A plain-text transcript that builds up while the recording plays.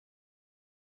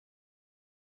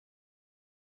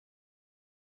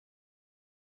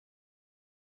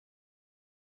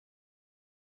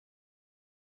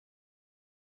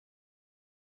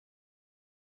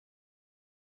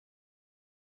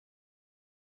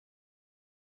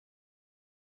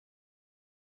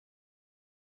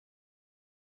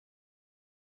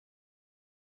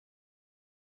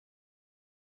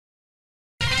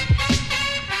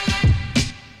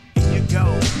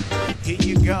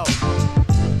go.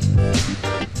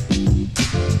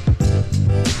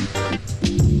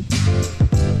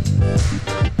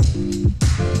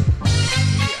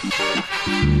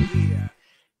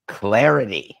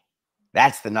 Clarity.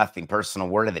 That's the Nothing Personal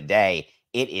word of the day.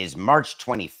 It is March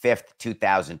 25th,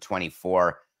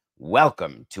 2024.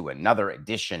 Welcome to another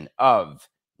edition of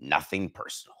Nothing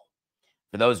Personal.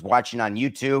 For those watching on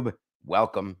YouTube,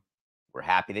 welcome. We're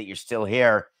happy that you're still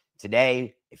here.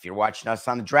 Today, if you're watching us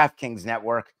on the DraftKings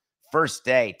Network, first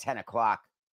day, 10 o'clock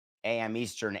a.m.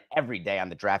 Eastern, every day on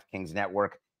the DraftKings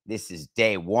Network. This is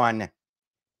day one.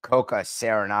 Coca,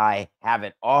 Sarah, and I have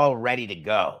it all ready to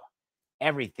go.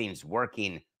 Everything's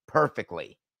working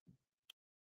perfectly.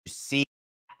 You see,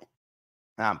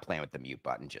 I'm playing with the mute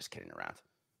button, just kidding around.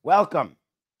 Welcome.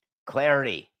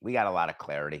 Clarity. We got a lot of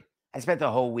clarity. I spent the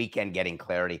whole weekend getting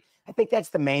clarity. I think that's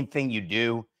the main thing you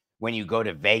do when you go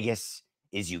to Vegas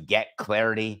is you get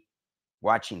clarity.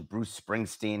 Watching Bruce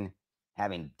Springsteen,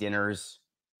 having dinners,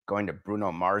 going to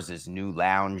Bruno Mars's new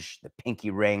lounge, the Pinky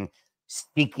Ring,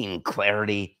 seeking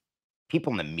clarity.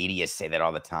 People in the media say that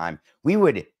all the time. We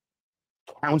would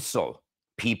counsel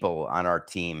people on our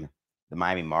team, the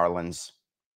Miami Marlins,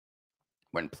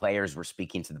 when players were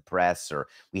speaking to the press or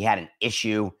we had an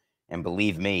issue, and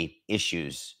believe me,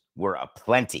 issues were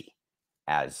aplenty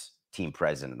as team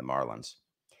president of the Marlins.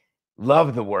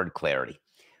 Love the word clarity.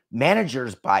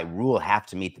 Managers by rule have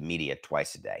to meet the media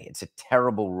twice a day. It's a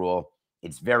terrible rule.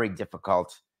 It's very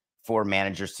difficult for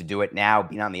managers to do it. Now,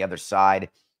 being on the other side,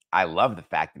 I love the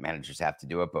fact that managers have to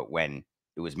do it, but when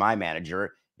it was my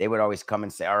manager, they would always come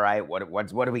and say, all right, what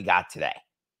do we got today?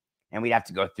 And we'd have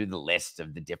to go through the list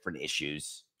of the different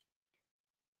issues.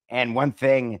 And one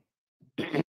thing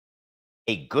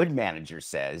a good manager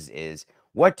says is,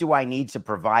 what do I need to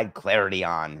provide clarity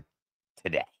on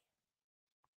today?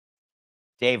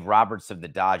 Dave Roberts of the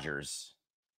Dodgers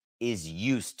is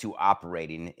used to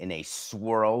operating in a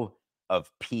swirl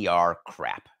of PR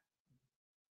crap.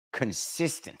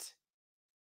 Consistent.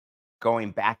 Going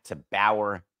back to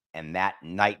Bauer and that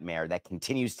nightmare that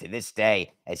continues to this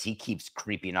day as he keeps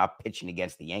creeping up, pitching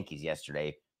against the Yankees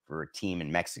yesterday for a team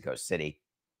in Mexico City,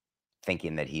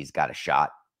 thinking that he's got a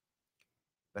shot.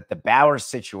 But the Bauer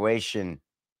situation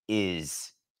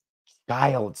is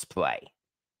child's play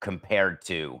compared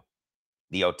to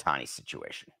the Ohtani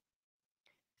situation.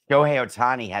 Shohei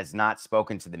Ohtani has not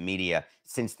spoken to the media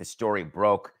since the story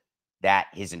broke that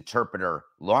his interpreter,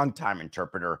 longtime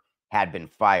interpreter, had been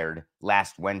fired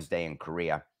last Wednesday in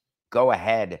Korea. Go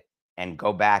ahead and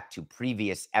go back to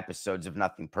previous episodes of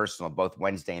Nothing Personal, both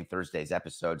Wednesday and Thursday's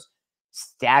episodes.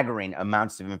 Staggering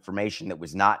amounts of information that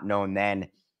was not known then,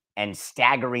 and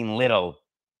staggering little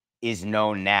is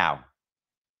known now.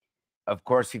 Of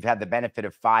course, we've had the benefit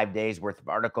of 5 days worth of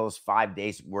articles, 5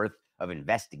 days worth of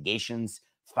investigations,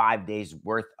 5 days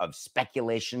worth of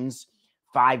speculations,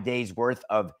 5 days worth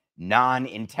of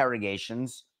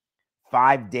non-interrogations,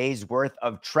 5 days worth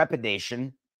of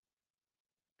trepidation,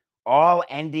 all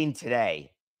ending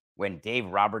today when Dave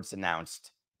Roberts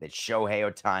announced that Shohei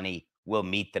Ohtani will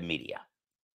meet the media.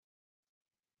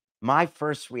 My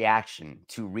first reaction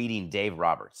to reading Dave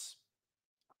Roberts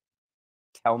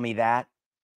tell me that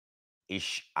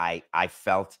is I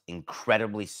felt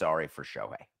incredibly sorry for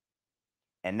Shohei.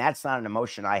 And that's not an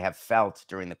emotion I have felt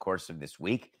during the course of this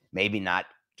week, maybe not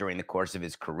during the course of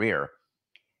his career.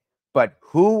 But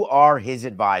who are his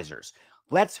advisors?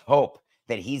 Let's hope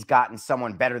that he's gotten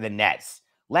someone better than Nez.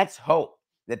 Let's hope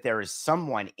that there is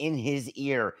someone in his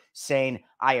ear saying,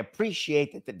 I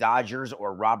appreciate that the Dodgers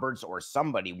or Roberts or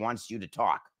somebody wants you to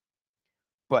talk,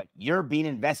 but you're being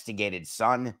investigated,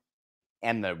 son.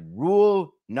 And the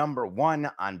rule number one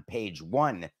on page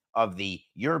 1 of the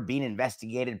You're Being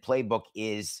Investigated playbook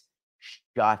is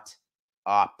shut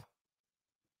up.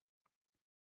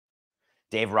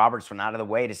 Dave Roberts went out of the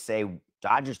way to say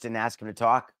Dodgers didn't ask him to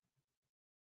talk.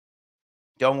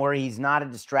 Don't worry, he's not a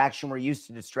distraction. We're used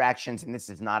to distractions, and this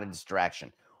is not a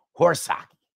distraction. Horse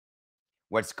hockey.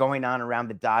 What's going on around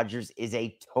the Dodgers is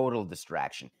a total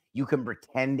distraction. You can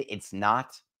pretend it's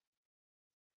not.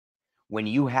 When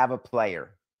you have a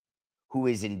player who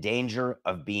is in danger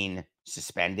of being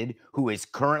suspended, who is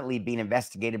currently being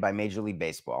investigated by Major League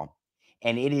Baseball,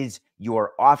 and it is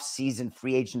your off-season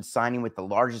free agent signing with the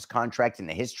largest contract in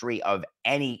the history of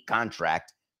any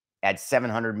contract at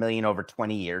 $700 million over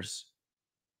 20 years.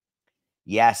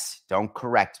 Yes, don't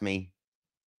correct me.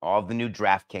 All the new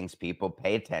DraftKings people,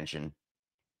 pay attention.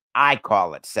 I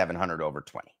call it 700 over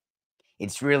 20.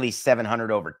 It's really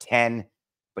 700 over 10,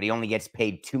 but he only gets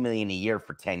paid $2 million a year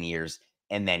for 10 years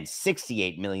and then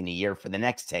 $68 million a year for the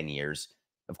next 10 years.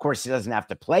 Of course, he doesn't have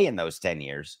to play in those 10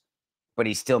 years, but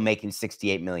he's still making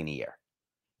 $68 million a year.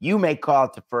 You may call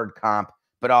it deferred comp,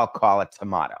 but I'll call it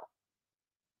tomato.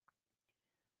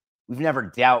 We've never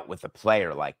dealt with a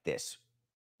player like this.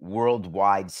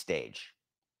 Worldwide stage.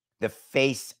 The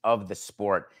face of the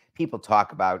sport. People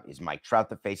talk about, is Mike Trout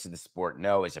the face of the sport?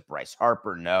 No. Is it Bryce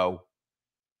Harper? No.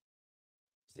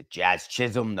 Is it Jazz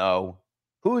Chisholm? No.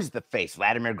 Who's the face?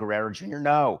 Vladimir Guerrero Jr.?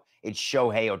 No. It's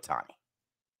Shohei Ohtani.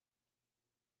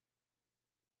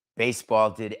 Baseball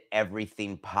did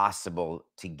everything possible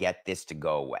to get this to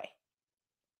go away.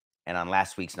 And on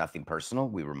last week's Nothing Personal,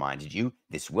 we reminded you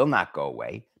this will not go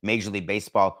away. Major League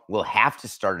Baseball will have to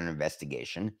start an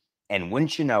investigation. And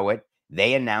wouldn't you know it,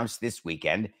 they announced this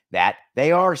weekend that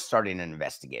they are starting an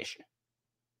investigation.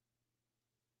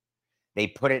 They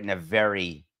put it in a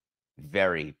very,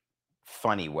 very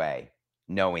funny way,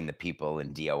 knowing the people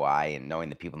in DOI and knowing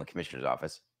the people in the commissioner's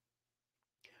office.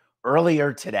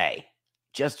 Earlier today,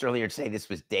 just earlier today, this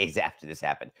was days after this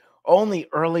happened. Only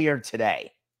earlier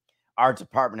today, our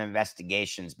Department of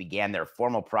Investigations began their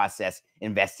formal process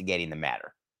investigating the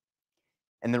matter.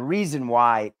 And the reason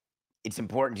why it's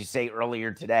important to say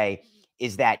earlier today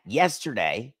is that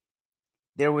yesterday,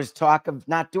 there was talk of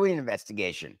not doing an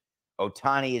investigation.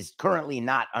 Ohtani is currently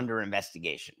not under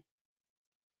investigation,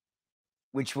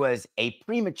 which was a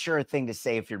premature thing to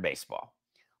say if you're baseball.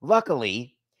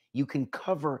 Luckily, you can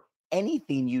cover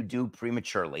anything you do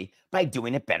prematurely by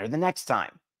doing it better the next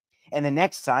time. And the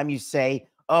next time you say,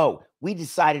 oh, we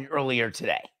decided earlier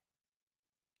today.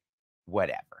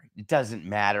 Whatever. It doesn't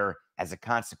matter. As a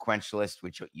consequentialist,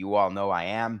 which you all know I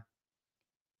am,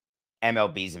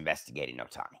 MLB's investigating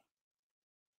Ohtani.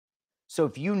 So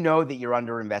if you know that you're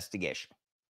under investigation,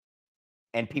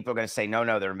 and people are going to say, no,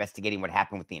 they're investigating what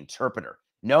happened with the interpreter.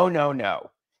 No.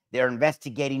 They're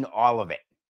investigating all of it.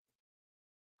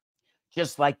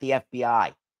 Just like the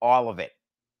FBI, all of it.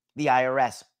 The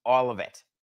IRS, all of it.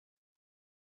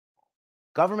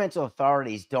 Governmental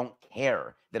authorities don't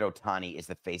care that Ohtani is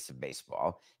the face of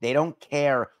baseball. They don't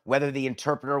care whether the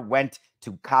interpreter went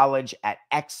to college at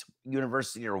X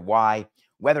university or Y,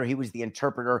 whether he was the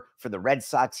interpreter for the Red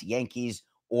Sox, Yankees,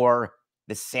 or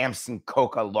the Samson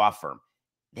Coca law firm.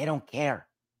 They don't care.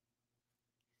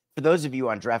 For those of you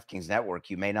on DraftKings Network,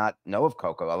 you may not know of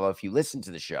Coca, although if you listen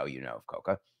to the show, you know of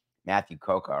Coca. Matthew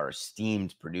Coca, our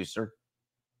esteemed producer.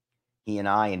 He and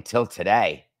I, until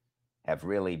today, have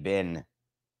really been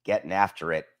getting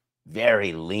after it,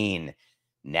 very lean.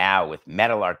 Now, with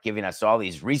Metallark giving us all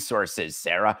these resources,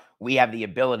 Sarah, we have the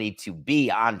ability to be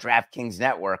on DraftKings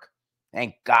Network.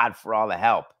 Thank God for all the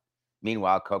help.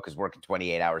 Meanwhile, Coca's working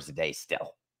 28 hours a day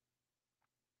still.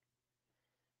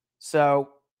 So,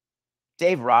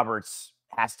 Dave Roberts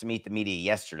has to meet the media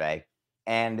yesterday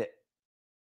and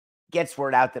gets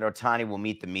word out that Ohtani will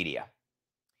meet the media.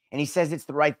 And he says it's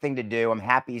the right thing to do. I'm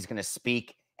happy he's going to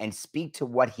speak to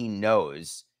what he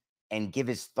knows and give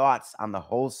his thoughts on the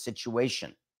whole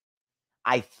situation.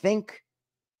 I think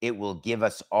it will give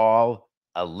us all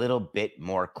a little bit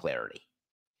more clarity.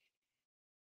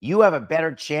 You have a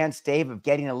better chance, Dave, of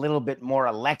getting a little bit more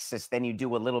Alexis than you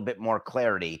do a little bit more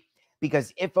clarity.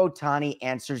 Because if Ohtani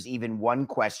answers even one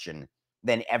question,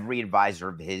 then every advisor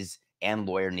of his and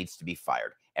lawyer needs to be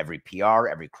fired. Every PR,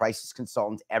 every crisis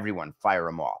consultant, everyone, fire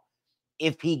them all.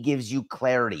 If he gives you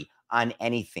clarity on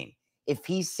anything, if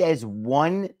he says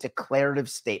one declarative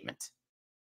statement,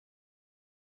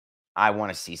 I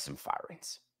want to see some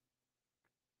firings.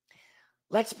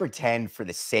 Let's pretend for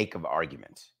the sake of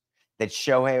argument that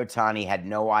Shohei Ohtani had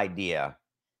no idea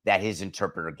that his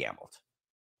interpreter gambled.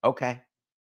 Okay.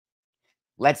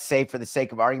 Let's say for the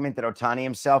sake of argument that Ohtani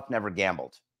himself never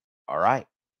gambled. All right.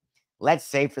 Let's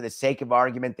say for the sake of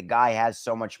argument, the guy has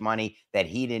so much money that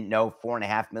he didn't know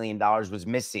 $4.5 million was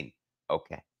missing.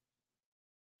 Okay.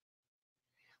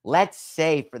 Let's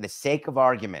say for the sake of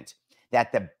argument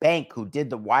that the bank who did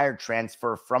the wire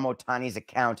transfer from Ohtani's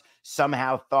account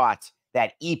somehow thought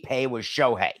that Ippei was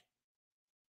Shohei.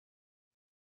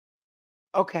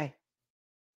 Okay.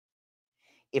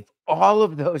 If all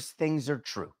of those things are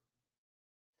true,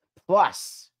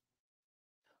 plus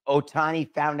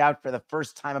Ohtani found out for the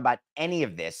first time about any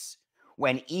of this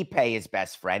when Ippei, his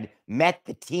best friend, met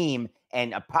the team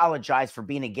and apologized for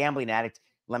being a gambling addict,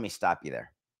 let me stop you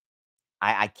there.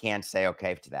 I can't say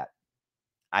okay to that.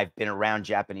 I've been around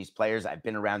Japanese players. I've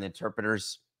been around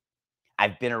interpreters.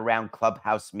 I've been around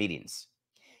clubhouse meetings.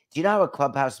 Do you know how a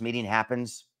clubhouse meeting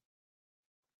happens?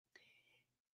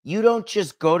 You don't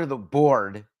just go to the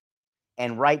board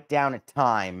and write down a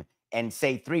time and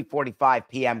say 3:45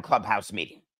 p.m. clubhouse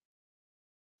meeting.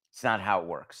 It's not how it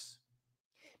works.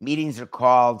 Meetings are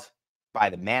called by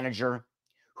the manager,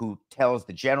 who tells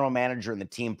the general manager and the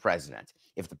team president.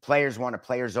 If the players want a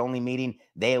players-only meeting,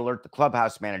 they alert the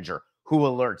clubhouse manager, who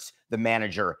alerts the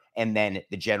manager and then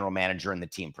the general manager and the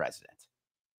team president.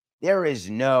 There is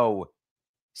no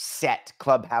set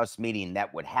clubhouse meeting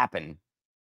that would happen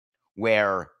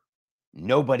where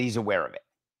nobody's aware of it.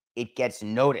 It gets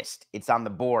noticed. It's on the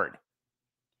board.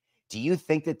 Do you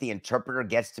think that the interpreter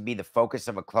gets to be the focus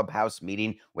of a clubhouse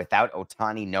meeting without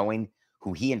Ohtani knowing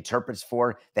who he interprets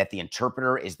for, that the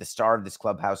interpreter is the star of this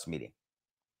clubhouse meeting?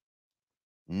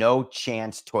 No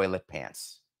chance, toilet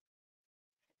pants.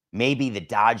 Maybe the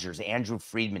Dodgers, Andrew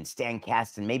Friedman, Stan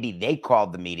Kasten, maybe they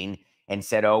called the meeting and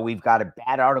said, oh, we've got a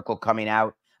bad article coming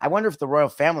out. I wonder if the royal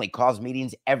family calls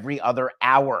meetings every other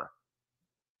hour.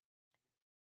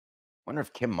 I wonder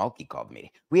if Kim Mulkey called the meeting.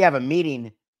 We have a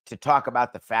meeting to talk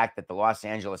about the fact that the Los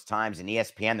Angeles Times and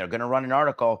ESPN, they're going to run an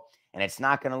article, and it's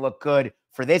not going to look good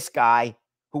for this guy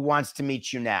who wants to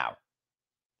meet you now.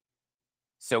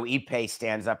 So Ippei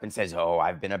stands up and says, oh,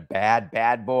 I've been a bad,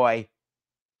 bad boy.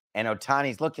 And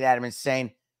Ohtani's looking at him and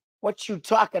saying, what you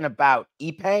talking about,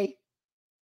 Ippei?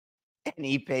 And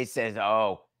Ippei says,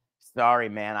 oh, sorry,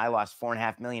 man, I lost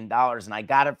 $4.5 million, and I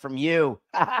got it from you.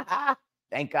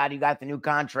 Thank God you got the new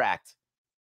contract.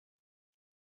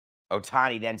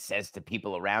 Ohtani then says to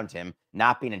people around him,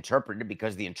 not being interpreted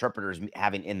because the interpreter is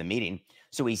having in the meeting.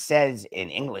 So he says in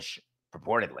English,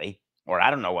 purportedly, or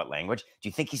I don't know what language. Do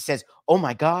you think he says, oh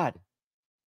my God,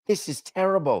 this is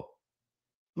terrible.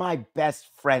 My best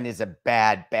friend is a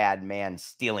bad, bad man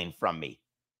stealing from me.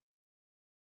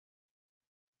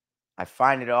 I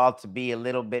find it all to be a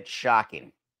little bit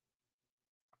shocking.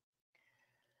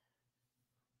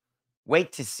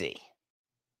 Wait to see.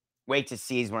 Wait to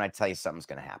see is when I tell you something's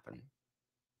going to happen.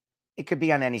 It could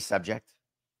be on any subject.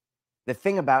 The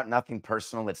thing about Nothing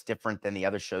Personal that's different than the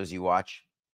other shows you watch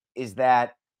is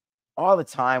that all the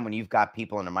time when you've got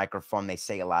people in a microphone, they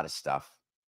say a lot of stuff,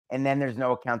 and then there's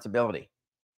no accountability.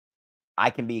 I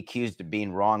can be accused of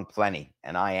being wrong plenty,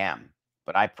 and I am.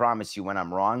 But I promise you, when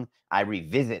I'm wrong, I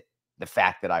revisit the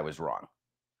fact that I was wrong.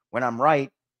 When I'm right,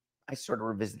 I sort of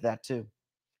revisit that too.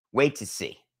 Wait to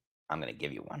see. I'm going to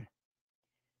give you one.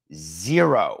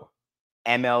 0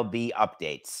 MLB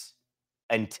updates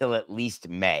until at least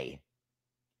May,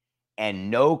 and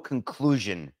no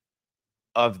conclusion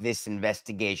of this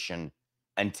investigation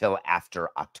until after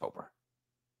October.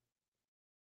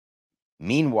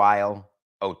 Meanwhile,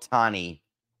 Ohtani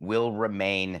will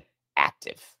remain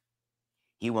active.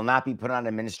 He will not be put on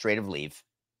administrative leave.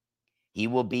 He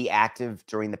will be active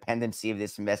during the pendency of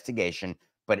this investigation.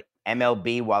 But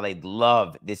MLB, while they'd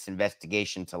love this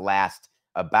investigation to last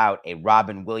about a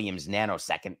Robin Williams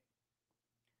nanosecond,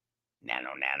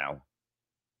 nano,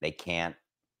 they can't.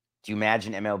 Do you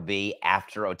imagine MLB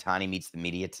after Ohtani meets the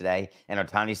media today and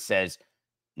Ohtani says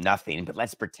nothing, but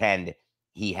let's pretend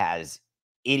he has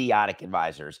idiotic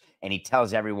advisors and he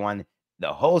tells everyone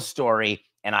the whole story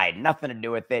and I had nothing to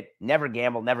do with it, never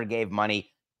gambled, never gave money,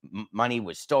 money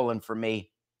was stolen from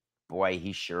me. Boy,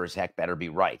 he sure as heck better be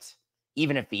right.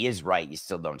 Even if he is right, you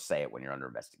still don't say it when you're under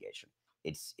investigation.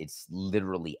 It's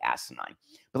literally asinine.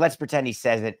 But let's pretend he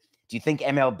says it. Do you think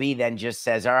MLB then just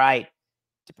says, all right,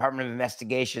 Department of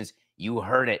Investigations, you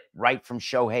heard it right from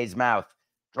Shohei's mouth.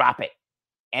 Drop it.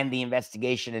 End the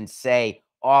investigation and say,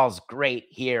 all's great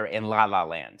here in La La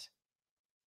Land.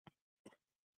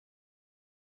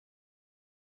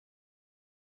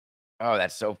 Oh,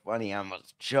 that's so funny. I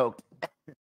almost choked.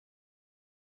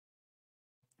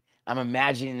 I'm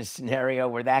imagining a scenario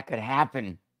where that could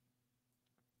happen.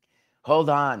 Hold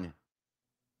on.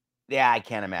 Yeah, I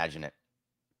can't imagine it.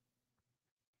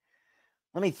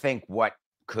 Let me think what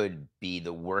could be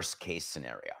the worst case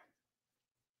scenario.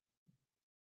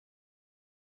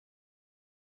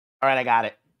 All right, I got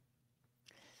it.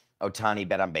 Ohtani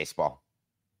bet on baseball.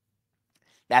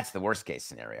 That's the worst case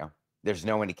scenario. There's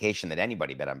no indication that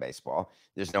anybody bet on baseball.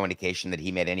 There's no indication that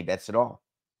he made any bets at all.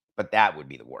 But that would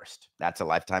be the worst. That's a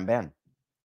lifetime ban.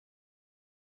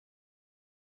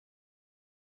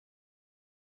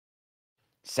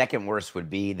 Second worst would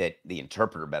be that the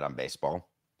interpreter bet on baseball.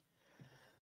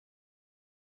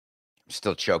 I'm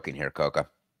still choking here, Coca.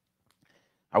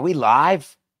 Are we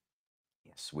live?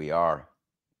 Yes, we are.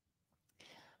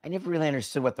 I never really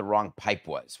understood what the wrong pipe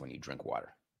was when you drink water.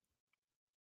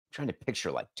 I'm trying to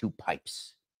picture like 2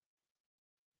 pipes.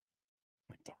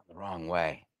 Went down the wrong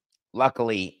way.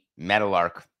 Luckily,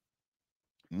 Metalark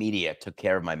Media took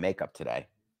care of my makeup today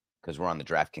because we're on the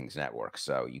DraftKings network,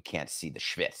 so you can't see the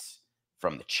schwitz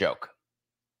from the choke.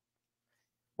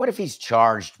 What if he's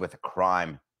charged with a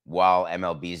crime while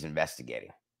MLB is investigating?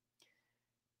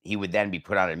 He would then be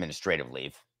put on administrative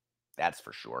leave. That's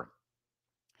for sure.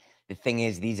 The thing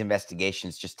is, these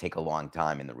investigations just take a long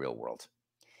time in the real world.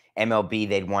 MLB,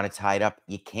 they'd want to tie it up.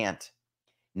 You can't.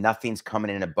 Nothing's coming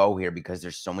in a bow here because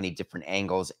there's so many different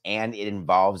angles and it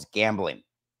involves gambling.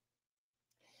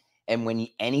 And when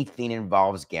anything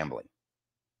involves gambling,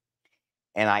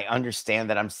 and I understand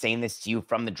that I'm saying this to you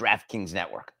from the DraftKings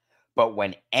network, but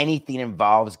when anything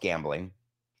involves gambling,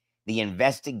 the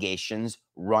investigations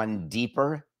run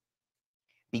deeper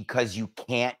because you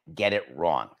can't get it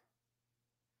wrong.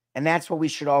 And that's what we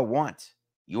should all want.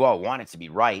 You all want it to be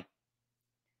right.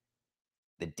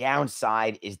 The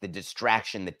downside is the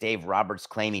distraction that Dave Roberts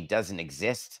claiming doesn't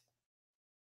exist.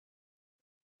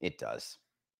 It does.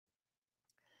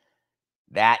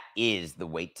 That is the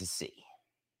wait to see.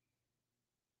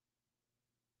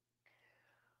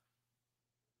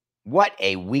 What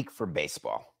a week for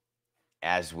baseball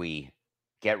as we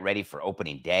get ready for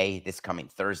opening day this coming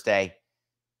Thursday.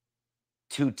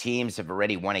 Two teams have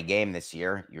already won a game this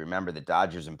year. You remember the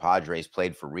Dodgers and Padres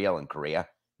played for real in Korea.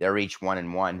 They're each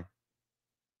 1-1.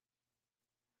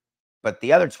 But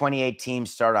the other 28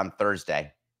 teams start on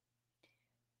Thursday.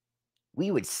 We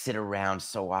would sit around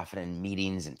so often in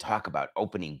meetings and talk about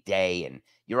opening day, and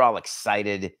you're all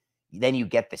excited. Then you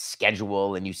get the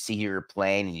schedule and you see who you're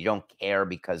playing, and you don't care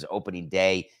because opening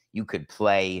day you could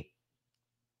play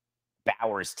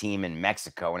Bauer's team in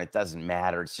Mexico, and it doesn't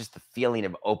matter. It's just the feeling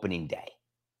of opening day.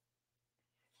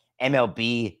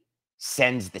 MLB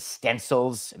sends the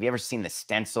stencils. Have you ever seen the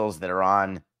stencils that are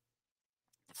on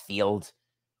the field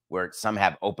where some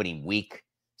have opening week,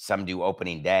 some do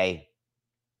opening day?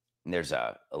 And there's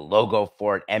a logo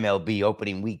for it, MLB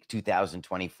opening week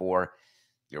 2024.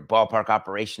 Your ballpark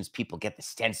operations people get the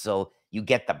stencil. You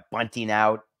get the bunting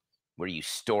out where you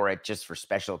store it just for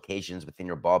special occasions within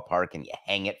your ballpark and you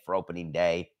hang it for opening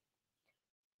day.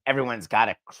 Everyone's got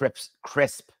a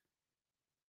crisp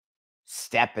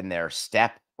step in their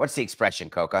step. What's the expression,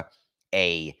 Coca?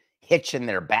 A hitch in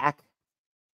their back,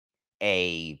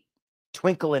 a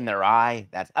twinkle in their eye.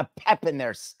 That's a pep in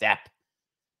their step.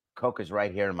 Coca's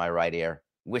right here in my right ear,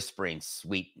 whispering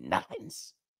sweet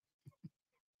nothings.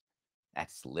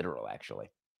 That's literal,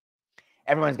 actually.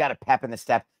 Everyone's got a pep in the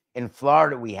step. In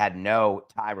Florida, we had no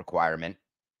tie requirement,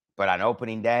 but on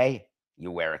opening day, you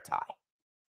wear a tie.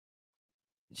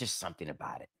 It's just something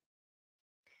about it.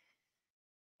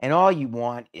 And all you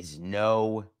want is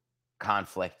no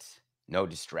conflict, no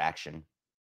distraction.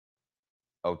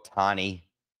 Ohtani,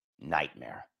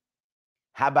 nightmare.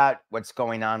 How about what's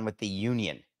going on with the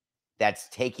union that's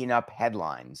taking up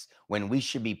headlines when we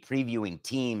should be previewing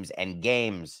teams and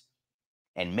games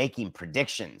and making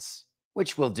predictions,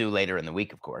 which we'll do later in the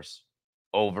week, of course.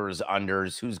 Overs,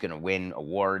 unders, who's going to win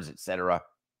awards, etc.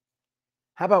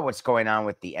 How about what's going on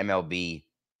with the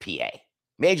MLBPA,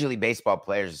 Major League Baseball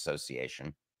Players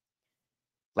Association?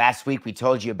 Last week, we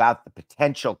told you about the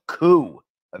potential coup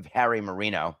of Harry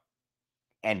Marino,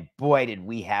 and boy, did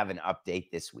we have an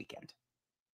update this weekend.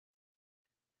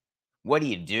 What do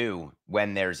you do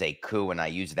when there's a coup? And I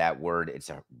use that word. It's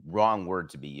a wrong word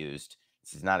to be used.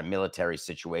 This is not a military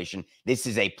situation. This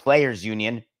is a players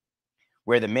union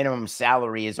where the minimum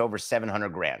salary is over 700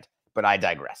 grand. But I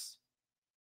digress.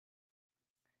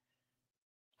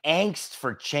 Angst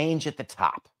for change at the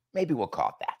top. Maybe we'll call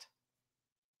it that.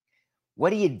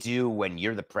 What do you do when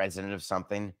you're the president of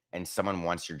something and someone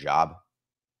wants your job?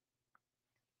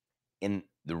 In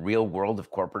the real world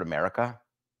of corporate America,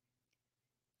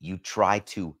 you try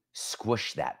to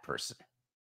squish that person.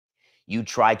 You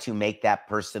try to make that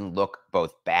person look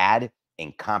both bad,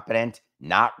 incompetent,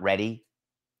 not ready,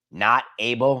 not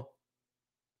able.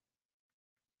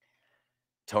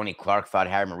 Tony Clark thought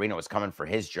Harry Marino was coming for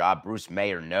his job. Bruce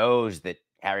Mayer knows that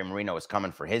Harry Marino was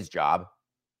coming for his job.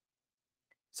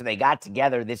 So they got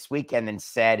together this weekend and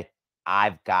said,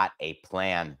 I've got a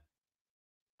plan.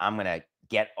 I'm going to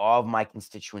get all of my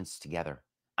constituents together.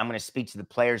 I'm going to speak to the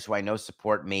players who I know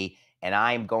support me, and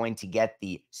I'm going to get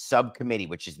the subcommittee,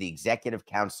 which is the executive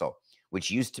council,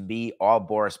 which used to be all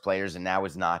Boris players and now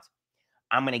is not.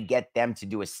 I'm going to get them to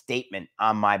do a statement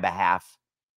on my behalf.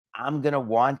 I'm going to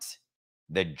want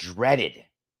the dreaded,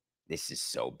 this is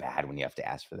so bad when you have to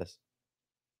ask for this.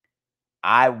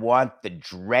 I want the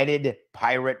dreaded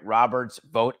Pirate Roberts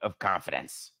vote of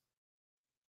confidence.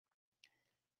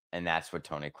 And that's what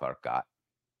Tony Clark got.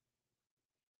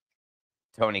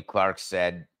 Tony Clark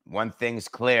said, one thing's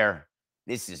clear.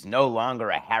 This is no longer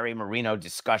a Harry Marino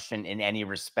discussion in any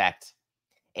respect.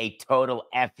 A total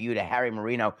FU to Harry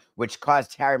Marino, which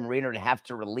caused Harry Marino to have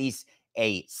to release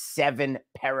a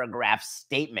 7-paragraph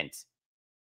statement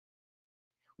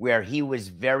where he was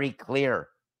very clear.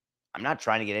 I'm not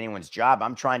trying to get anyone's job.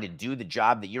 I'm trying to do the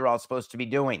job that you're all supposed to be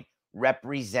doing.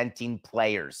 representing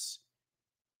players,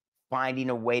 finding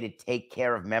a way to take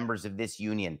care of members of this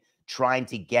union, trying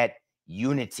to get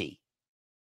unity.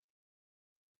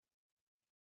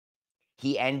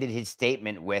 He ended his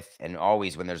statement with, and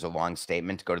always when there's a long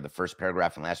statement, go to the first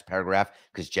paragraph and last paragraph,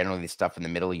 because generally the stuff in the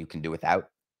middle you can do without.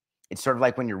 It's sort of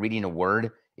like when you're reading a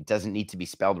word, it doesn't need to be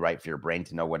spelled right for your brain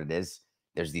to know what it is.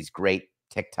 There's these great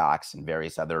TikToks and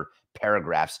various other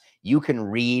paragraphs. You can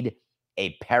read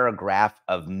a paragraph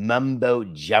of mumbo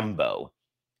jumbo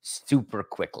super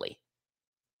quickly.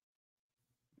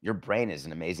 Your brain is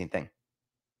an amazing thing.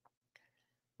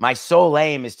 My sole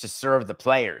aim is to serve the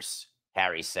players,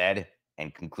 Harry said,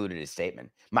 and concluded his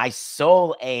statement. My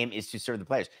sole aim is to serve the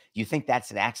players. You think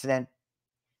that's an accident?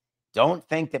 Don't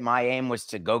think that my aim was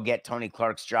to go get Tony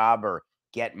Clark's job or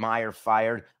get Meyer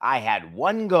fired. I had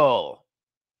one goal.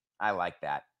 I like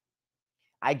that.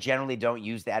 I generally don't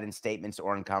use that in statements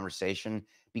or in conversation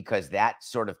because that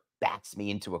sort of backs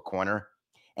me into a corner.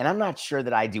 And I'm not sure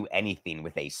that I do anything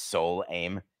with a sole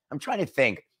aim. I'm trying to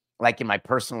think, like in my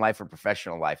personal life or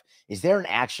professional life, is there an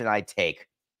action I take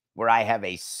where I have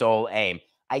a sole aim?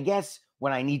 I guess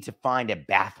when I need to find a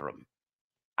bathroom,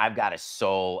 I've got a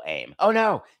sole aim. Oh,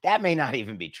 no, that may not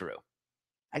even be true.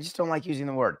 I just don't like using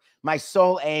the word. My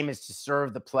sole aim is to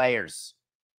serve the players.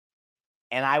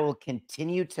 And I will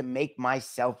continue to make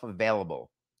myself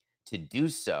available to do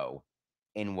so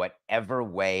in whatever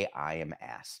way I am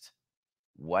asked.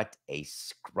 What a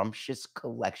scrumptious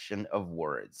collection of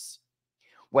words.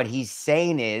 What he's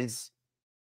saying is,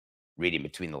 reading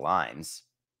between the lines,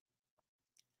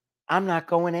 I'm not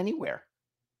going anywhere.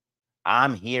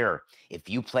 I'm here. If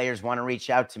you players want to reach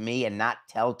out to me and not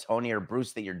tell Tony or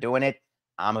Bruce that you're doing it,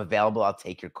 I'm available. I'll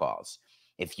take your calls.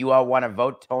 If you all want to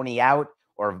vote Tony out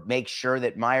or make sure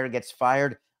that Meyer gets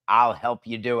fired, I'll help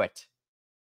you do it.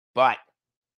 But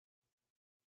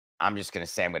I'm just going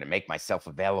to say I'm going to make myself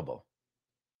available.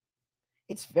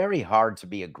 It's very hard to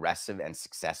be aggressive and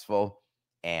successful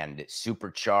and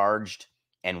supercharged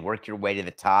and work your way to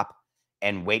the top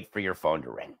and wait for your phone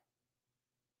to ring.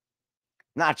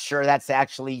 Not sure that's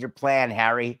actually your plan,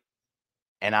 Harry,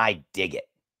 and I dig it.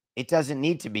 It doesn't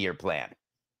need to be your plan.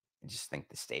 I just think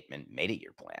the statement made it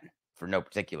your plan for no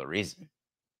particular reason.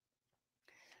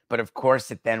 But of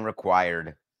course, it then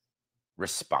required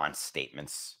response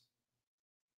statements.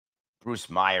 Bruce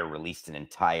Meyer released an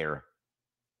entire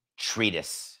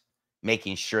treatise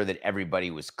making sure that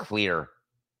everybody was clear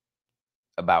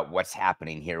about what's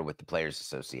happening here with the Players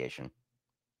Association.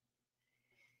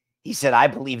 He said, I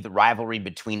believe the rivalry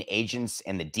between agents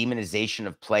and the demonization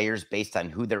of players based on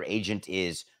who their agent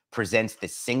is presents the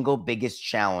single biggest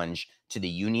challenge to the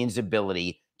union's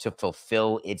ability to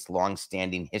fulfill its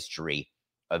longstanding history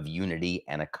of unity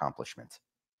and accomplishment.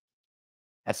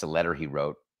 That's a letter he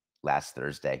wrote last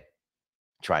Thursday,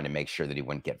 trying to make sure that he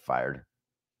wouldn't get fired.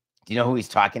 Do you know who he's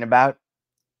talking about?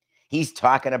 He's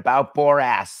talking about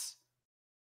Boras.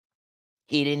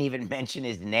 He didn't even mention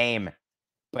his name,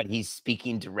 but he's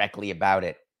speaking directly about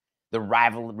it. The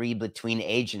rivalry between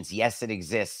agents, yes, it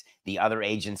exists. The other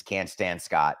agents can't stand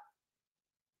Scott.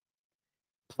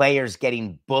 Players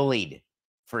getting bullied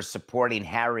for supporting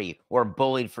Harry or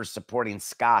bullied for supporting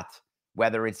Scott,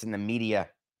 whether it's in the media.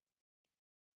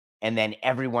 And then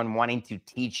everyone wanting to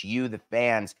teach you, the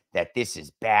fans, that this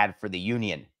is bad for the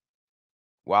union,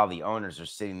 while the owners are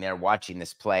sitting there watching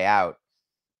this play out,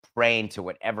 praying to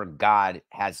whatever God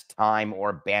has time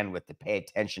or bandwidth to pay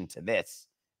attention to this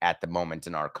at the moment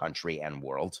in our country and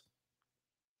world.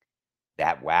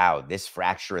 That, wow, this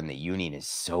fracture in the union is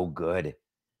so good.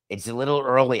 It's a little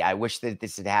early. I wish that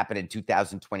this had happened in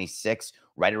 2026,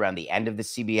 right around the end of the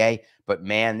CBA. But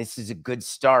man, this is a good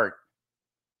start.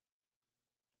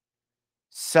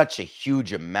 Such a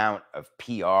huge amount of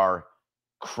PR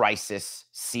crisis,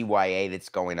 CYA that's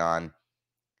going on.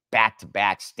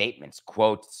 Back-to-back statements,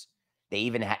 quotes. They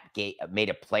even made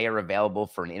a player available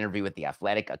for an interview with The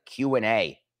Athletic, a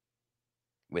Q&A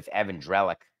with Evan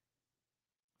Drellick,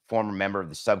 former member of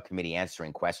the subcommittee,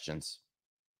 answering questions.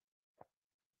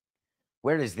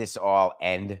 Where does this all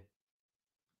end?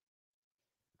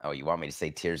 Oh, you want me to say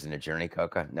tears in a journey,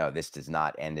 Coca? No, this does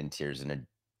not end in tears in a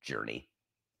journey.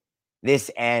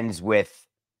 This ends with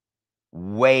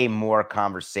way more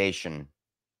conversation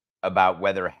about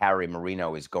whether Harry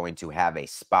Marino is going to have a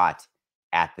spot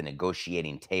at the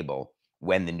negotiating table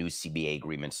when the new CBA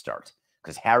agreements start,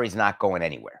 because Harry's not going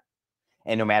anywhere.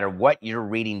 And no matter what you're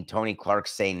reading Tony Clark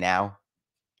say now,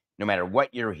 no matter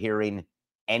what you're hearing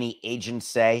any agent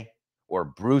say, or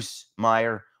Bruce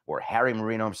Meyer, or Harry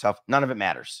Marino himself, none of it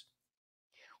matters.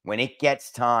 When it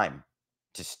gets time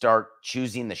to start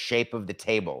choosing the shape of the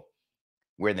table,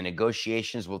 where the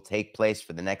negotiations will take place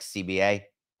for the next CBA,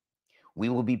 we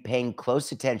will be paying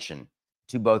close attention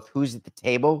to both who's at the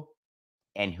table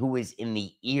and who is in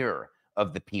the ear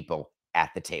of the people at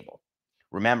the table.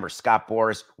 Remember, Scott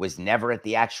Boras was never at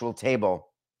the actual table,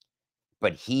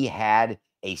 but he had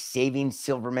a Saving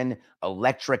Silverman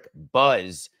electric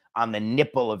buzz on the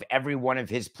nipple of every one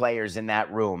of his players in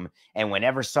that room. And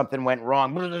whenever something went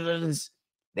wrong,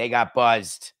 they got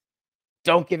buzzed.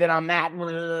 Don't give it on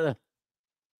that.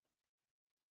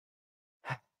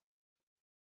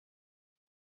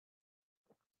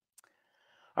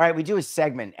 All right, we do a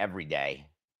segment every day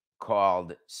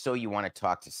called So You Want to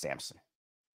Talk to Samson.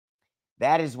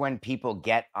 That is when people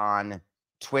get on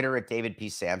Twitter at David P.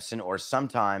 Samson, or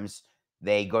sometimes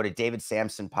they go to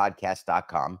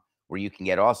davidsamsonpodcast.com, where you can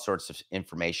get all sorts of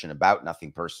information about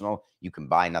Nothing Personal. You can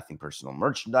buy Nothing Personal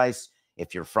merchandise.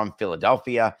 If you're from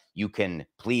Philadelphia, you can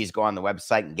please go on the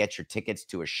website and get your tickets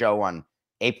to a show on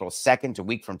April 2nd, a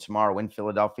week from tomorrow in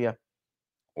Philadelphia,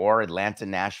 or Atlanta,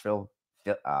 Nashville,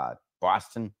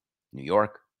 Boston, New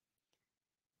York.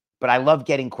 But I love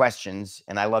getting questions,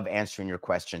 and I love answering your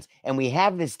questions. And we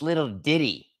have this little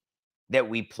ditty that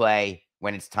we play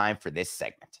when it's time for this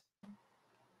segment.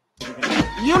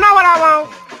 You know what I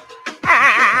want?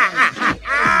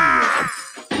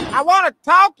 I want to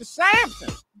talk to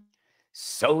Samson.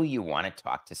 So you want to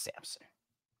talk to Samson.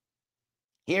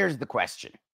 Here's the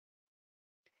question.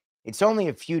 It's only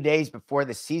a few days before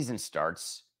the season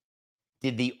starts.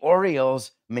 Did the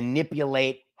Orioles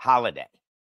manipulate Holliday?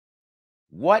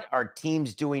 What are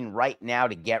teams doing right now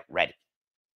to get ready?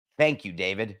 Thank you,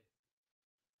 David.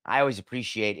 I always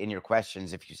appreciate in your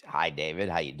questions if you say, hi, David,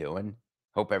 how you doing?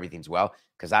 Hope everything's well,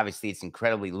 because obviously it's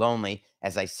incredibly lonely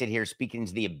as I sit here speaking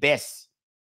to the abyss.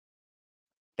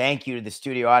 Thank you to the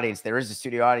studio audience. There is a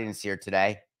studio audience here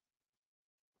today.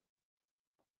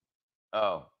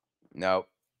 Oh, no.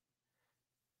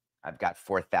 I've got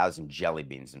 4,000 jelly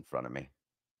beans in front of me.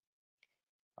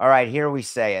 All right, here we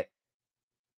say it.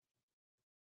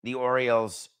 The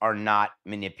Orioles are not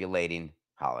manipulating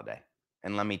Holliday.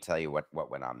 And let me tell you what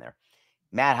went on there.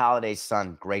 Matt Holliday's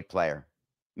son, great player,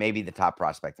 maybe the top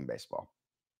prospect in baseball,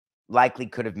 likely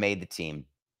could have made the team.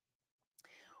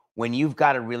 When you've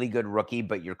got a really good rookie,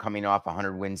 but you're coming off a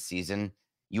 100-win season,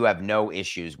 you have no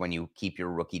issues when you keep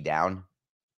your rookie down.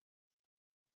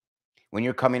 When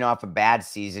you're coming off a bad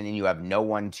season and you have no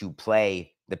one to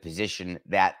play the position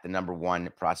that the number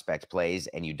one prospect plays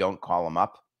and you don't call him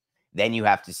up, then you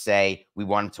have to say, we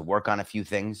wanted to work on a few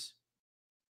things.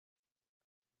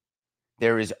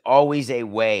 There is always a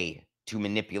way to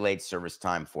manipulate service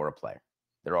time for a player.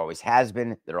 There always has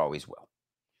been, there always will.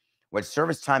 What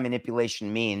service time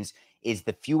manipulation means is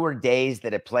the fewer days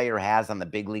that a player has on the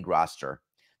big league roster,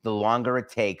 the longer it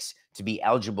takes to be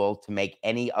eligible to make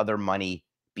any other money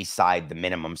beside the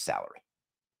minimum salary.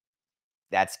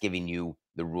 That's giving you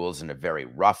the rules in a very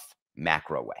rough,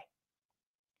 macro way.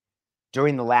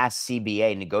 During the last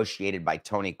CBA negotiated by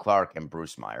Tony Clark and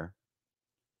Bruce Meyer,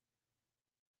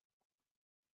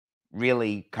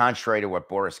 really contrary to what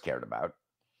Boras cared about,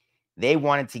 they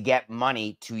wanted to get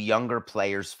money to younger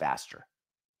players faster.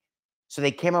 So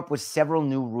they came up with several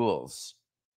new rules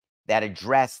that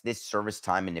address this service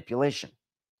time manipulation.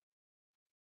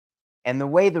 And the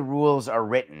way the rules are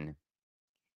written,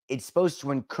 it's supposed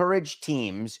to encourage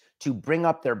teams to bring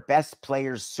up their best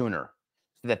players sooner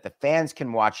so that the fans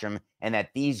can watch them and that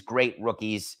these great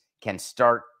rookies can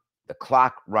start the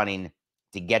clock running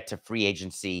to get to free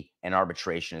agency and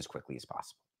arbitration as quickly as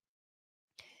possible.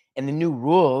 And the new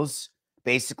rules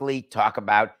basically talk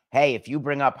about, hey, if you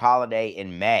bring up Holliday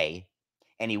in May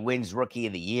and he wins Rookie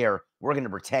of the Year, we're going to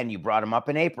pretend you brought him up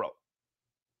in April.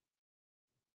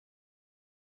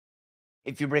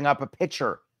 If you bring up a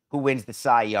pitcher who wins the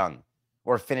Cy Young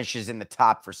or finishes in the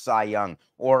top for Cy Young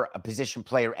or a position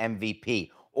player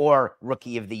MVP or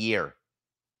Rookie of the Year,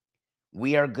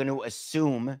 we are going to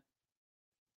assume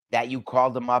that you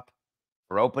called him up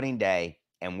for opening day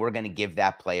and we're going to give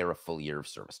that player a full year of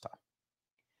service time.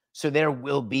 So there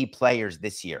will be players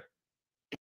this year.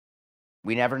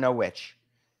 We never know which.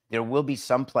 There will be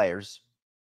some players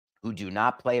who do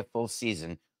not play a full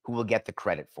season who will get the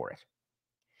credit for it.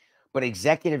 But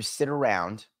executives sit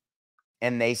around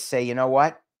and they say, you know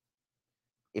what?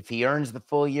 If he earns the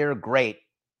full year, great.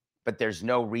 But there's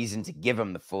no reason to give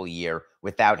him the full year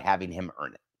without having him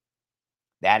earn it.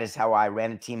 That is how I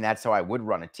ran a team. That's how I would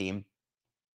run a team.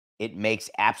 It makes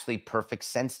absolutely perfect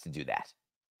sense to do that.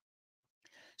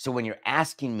 So when you're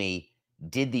asking me,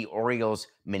 did the Orioles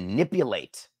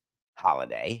manipulate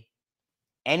Holliday?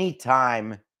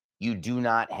 Anytime you do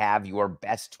not have your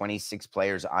best 26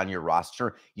 players on your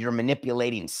roster, you're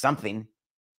manipulating something.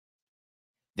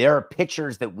 There are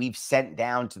pitchers that we've sent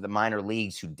down to the minor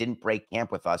leagues who didn't break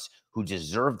camp with us, who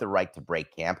deserve the right to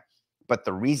break camp. But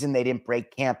the reason they didn't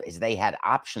break camp is they had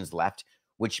options left,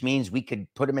 which means we could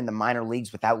put them in the minor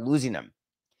leagues without losing them.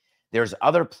 There's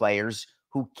other players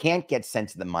who can't get sent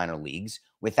to the minor leagues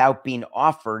without being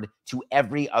offered to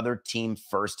every other team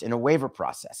first in a waiver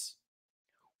process.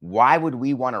 Why would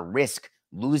we want to risk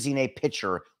losing a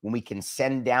pitcher when we can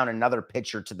send down another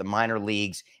pitcher to the minor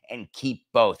leagues and keep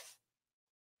both?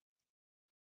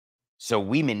 So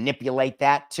we manipulate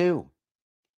that too,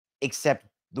 except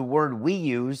the word we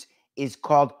use is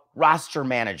called roster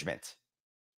management,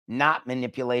 not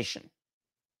manipulation.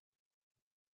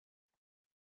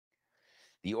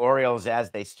 The Orioles, as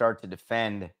they start to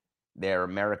defend their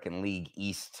American League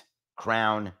East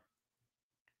crown,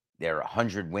 their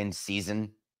 100-win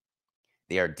season,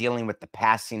 they are dealing with the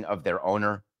passing of their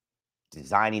owner,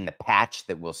 designing the patch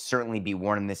that will certainly be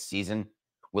worn in this season.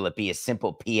 Will it be a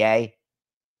simple PA?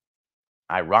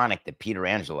 Ironic that Peter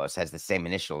Angelos has the same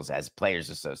initials as Players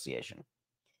Association.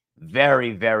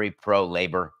 Very, very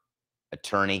pro-labor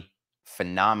attorney,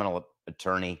 phenomenal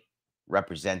attorney,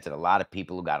 represented a lot of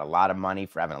people who got a lot of money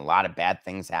for having a lot of bad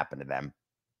things happen to them.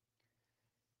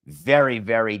 Very,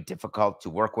 very difficult to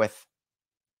work with.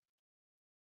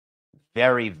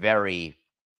 Very, very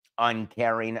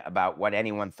uncaring about what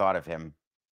anyone thought of him.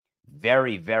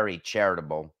 Very, very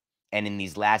charitable. And in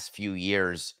these last few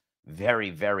years, very,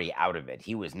 very out of it.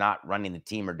 He was not running the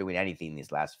team or doing anything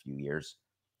these last few years.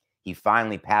 He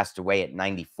finally passed away at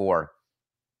 94.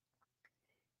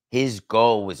 His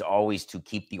goal was always to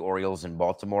keep the Orioles in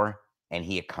Baltimore, and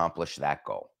he accomplished that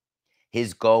goal.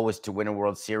 His goal was to win a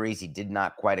World Series. He did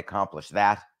not quite accomplish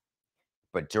that.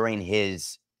 But during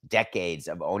his decades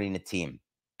of owning a team,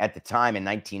 at the time in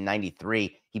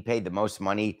 1993, he paid the most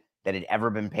money that had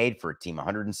ever been paid for a team,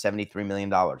 $173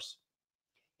 million.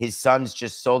 His sons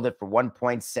just sold it for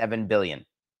 $1.7 billion.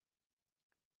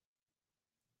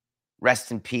 Rest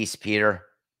in peace, Peter.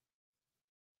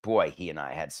 Boy, he and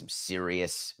I had some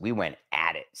serious, we went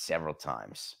at it several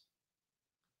times.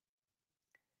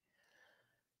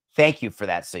 Thank you for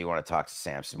that. So you want to talk to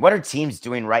Samson. What are teams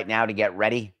doing right now to get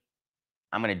ready?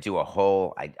 I'm going to do a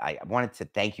whole, I wanted to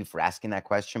thank you for asking that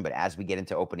question, but as we get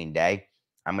into opening day,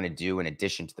 I'm going to do, in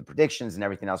addition to the predictions and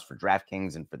everything else for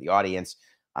DraftKings and for the audience,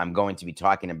 I'm going to be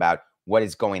talking about what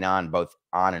is going on both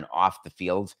on and off the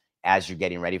field as you're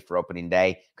getting ready for opening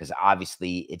day, because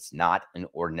obviously it's not an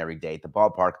ordinary day at the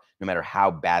ballpark, no matter how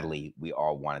badly we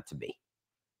all want it to be.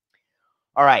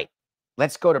 All right,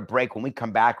 let's go to break. When we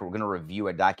come back, we're going to review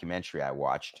a documentary I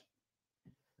watched.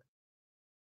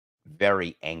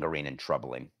 Very angering and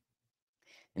troubling.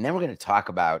 And then we're going to talk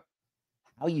about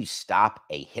how you stop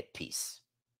a hit piece.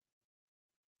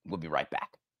 We'll be right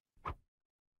back.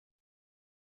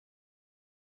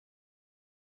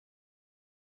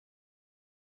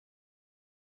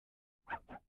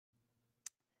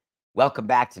 Welcome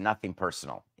back to Nothing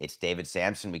Personal. It's David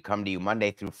Samson. We come to you Monday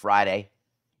through Friday,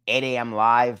 8 a.m.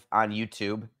 live on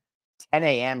YouTube, 10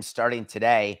 a.m. starting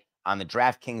today on the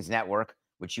DraftKings Network,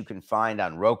 which you can find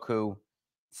on Roku,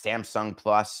 Samsung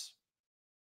Plus,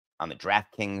 on the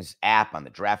DraftKings app, on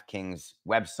the DraftKings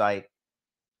website.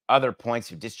 Other points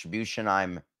of distribution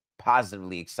I'm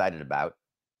positively excited about.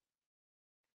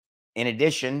 In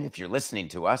addition, if you're listening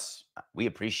to us, we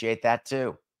appreciate that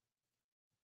too.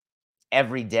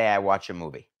 Every day I watch a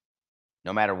movie,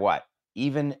 no matter what,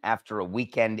 even after a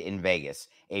weekend in Vegas,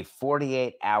 a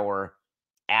 48-hour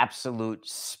absolute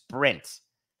sprint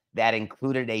that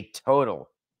included a total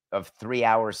of 3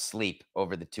 hours sleep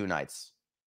over the 2 nights.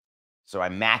 So I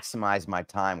maximize my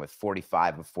time with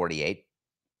 45 of 48.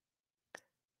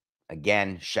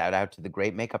 Again, shout out to the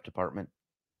great makeup department.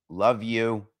 Love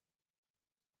you.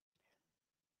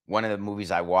 One of the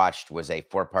movies I watched was a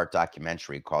 4-part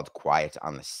documentary called Quiet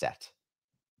on the Set.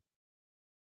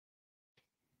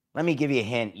 Let me give you a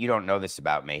hint. You don't know this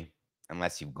about me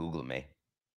unless you've Googled me.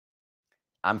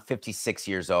 I'm 56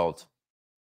 years old.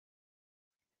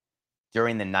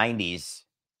 During the 90s,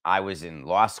 I was in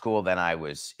law school, then I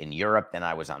was in Europe, then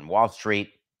I was on Wall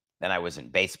Street, then I was in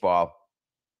baseball.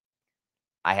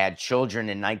 I had children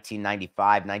in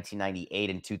 1995, 1998,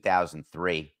 and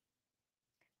 2003.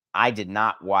 I did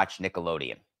not watch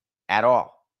Nickelodeon at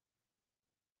all.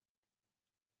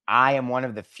 I am one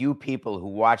of the few people who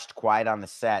watched Quiet on the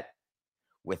Set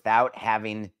without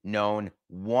having known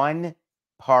one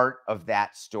part of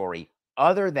that story,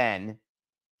 other than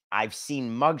I've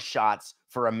seen mugshots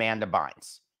for Amanda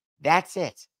Bynes. That's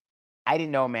it. I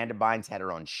didn't know Amanda Bynes had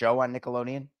her own show on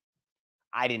Nickelodeon.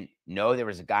 I didn't know there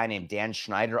was a guy named Dan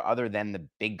Schneider, other than the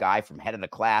big guy from Head of the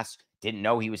Class. Didn't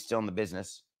know he was still in the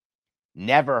business.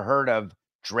 Never heard of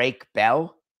Drake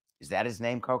Bell. Is that his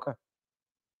name, Coca?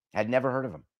 Had never heard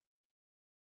of him.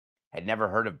 Had never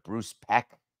heard of Bruce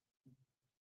Peck.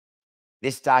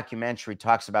 This documentary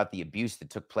talks about the abuse that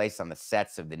took place on the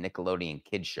sets of the Nickelodeon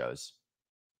kid shows,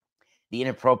 the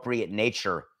inappropriate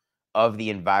nature of the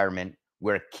environment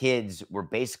where kids were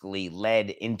basically led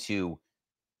into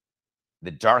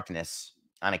the darkness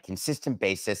on a consistent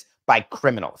basis by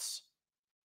criminals.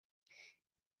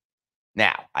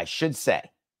 Now, I should say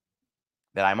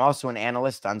that I'm also an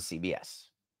analyst on CBS.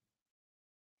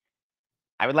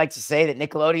 I would like to say that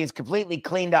Nickelodeon's completely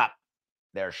cleaned up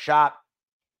their shop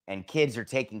and kids are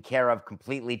taken care of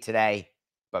completely today.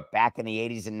 But back in the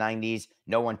 80s and 90s,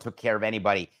 no one took care of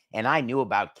anybody. And I knew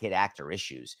about kid actor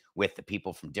issues with the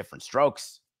people from Different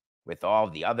Strokes, with all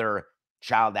the other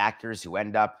child actors who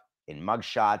end up in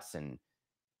mugshots and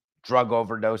drug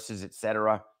overdoses,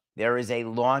 etc. There is a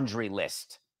laundry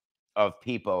list of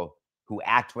people who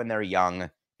act when they're young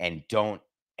and don't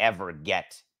ever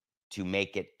get to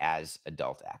make it as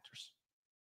adult actors.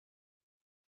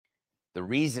 The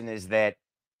reason is that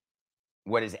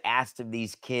what is asked of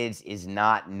these kids is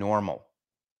not normal.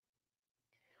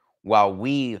 While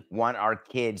we want our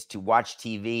kids to watch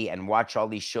TV and watch all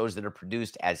these shows that are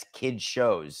produced as kid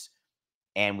shows,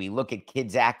 and we look at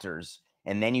kids actors,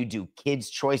 and then you do Kids'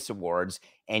 Choice Awards,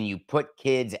 and you put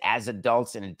kids as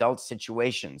adults in adult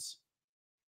situations,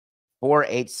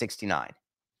 4869.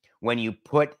 When you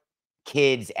put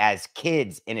kids as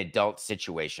kids in adult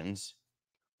situations,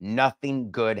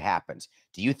 nothing good happens.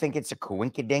 Do you think it's a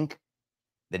coinkydink,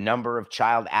 the number of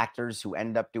child actors who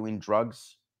end up doing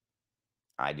drugs?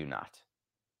 I do not.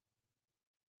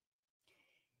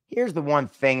 Here's the one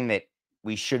thing that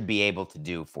we should be able to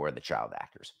do for the child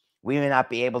actors. We may not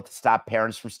be able to stop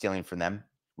parents from stealing from them.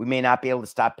 We may not be able to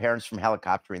stop parents from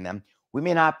helicoptering them. We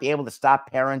may not be able to stop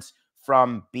parents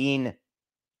from being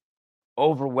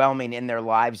overwhelming in their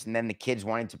lives and then the kids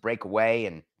wanting to break away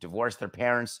and divorce their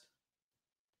parents.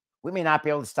 We may not be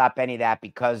able to stop any of that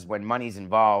because when money's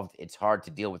involved, it's hard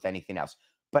to deal with anything else.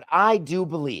 But I do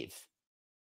believe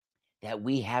that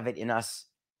we have it in us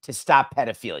to stop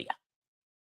pedophilia.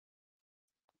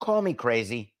 Call me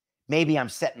crazy. Maybe I'm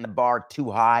setting the bar too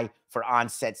high for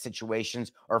on-set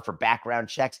situations or for background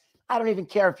checks. I don't even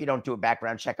care if you don't do a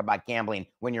background check about gambling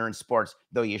when you're in sports,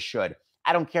 though you should.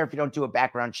 I don't care if you don't do a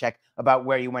background check about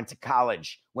where you went to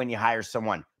college when you hire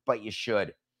someone, but you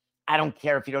should. I don't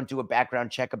care if you don't do a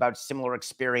background check about similar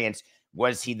experience.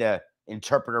 Was he the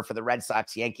interpreter for the Red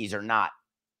Sox, Yankees, or not?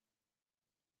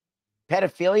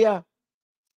 Pedophilia,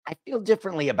 I feel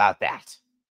differently about that.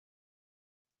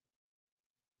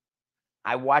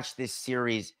 I watched this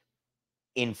series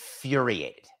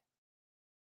infuriated.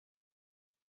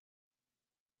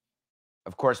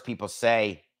 Of course, people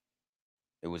say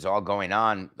it was all going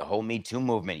on, the whole Me Too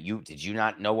movement. Did you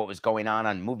not know what was going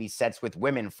on movie sets with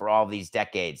women for all these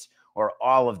decades, or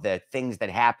all of the things that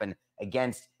happen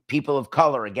against people of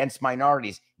color, against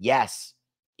minorities? Yes,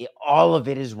 all of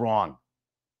it is wrong.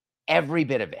 Every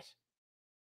bit of it.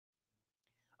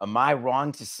 Am I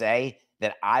wrong to say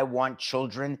that I want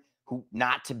children who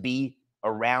not to be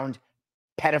around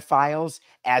pedophiles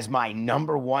as my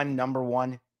number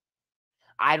one?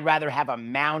 I'd rather have a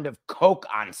mound of coke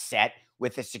on set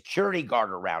with a security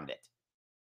guard around it.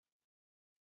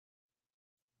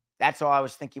 That's all I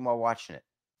was thinking while watching it.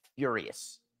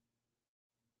 Furious.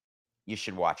 You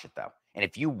should watch it, though. And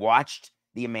if you watched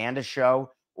The Amanda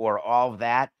Show or all of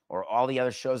that or all the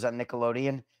other shows on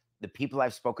Nickelodeon, the people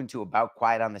I've spoken to about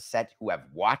Quiet on the Set who have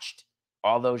watched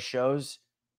all those shows,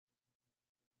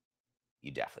 you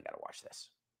definitely got to watch this.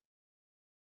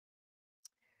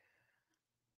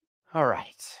 All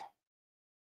right.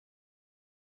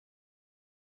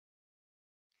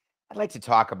 I'd like to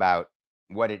talk about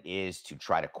what it is to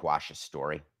try to quash a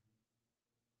story.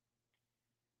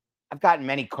 I've gotten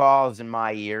many calls in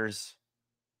my ears,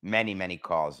 many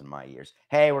calls in my ears.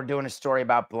 Hey, we're doing a story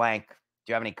about blank. Do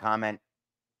you have any comment?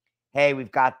 Hey,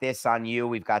 we've got this on you.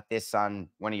 We've got this on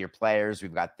one of your players.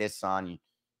 We've got this on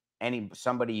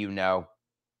somebody you know.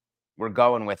 We're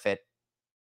going with it.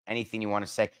 Anything you want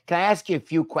to say? Can I ask you a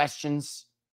few questions?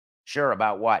 Sure,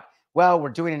 about what? Well, we're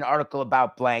doing an article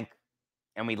about blank,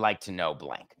 and we'd like to know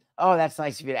blank. Oh, that's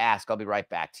nice of you to ask. I'll be right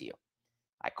back to you.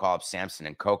 I call up Samson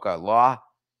and Coca Law,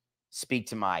 speak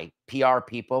to my PR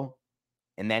people,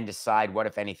 and then decide what,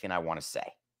 if anything, I want to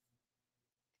say.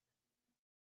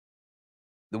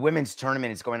 The women's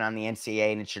tournament is going on in the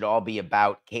NCAA, and it should all be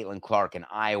about Caitlin Clark and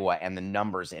Iowa and the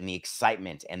numbers and the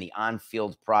excitement and the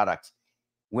on-field product.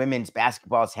 Women's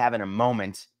basketball is having a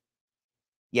moment,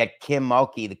 yet Kim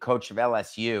Mulkey, the coach of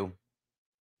LSU,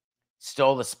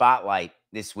 stole the spotlight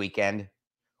this weekend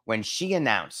when she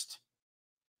announced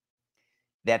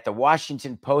that the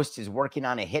Washington Post is working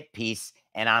on a hit piece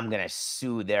and I'm going to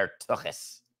sue their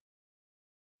tuchus.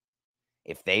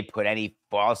 If they put any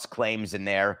false claims in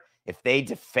there, if they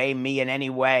defame me in any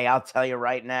way, I'll tell you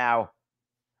right now,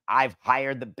 I've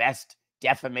hired the best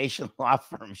defamation law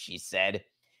firm, she said,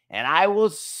 and I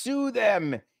will sue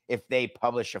them if they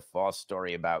publish a false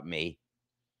story about me.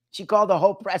 She called a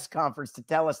whole press conference to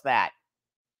tell us that.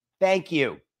 Thank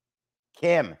you,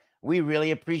 Kim. We really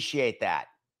appreciate that.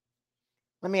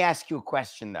 Let me ask you a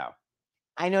question, though.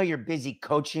 I know you're busy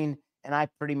coaching, and I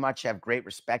pretty much have great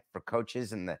respect for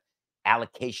coaches and the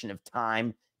allocation of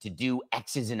time to do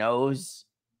X's and O's.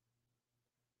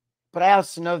 But I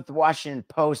also know that the Washington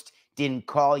Post didn't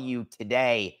call you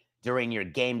today during your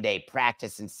game day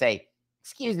practice and say,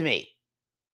 excuse me,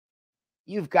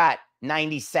 you've got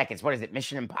 90 seconds. What is it,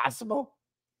 Mission Impossible?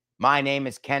 My name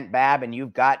is Kent Babb, and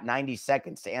you've got 90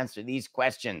 seconds to answer these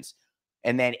questions.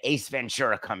 And then Ace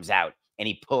Ventura comes out, and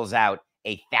he pulls out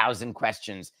 1,000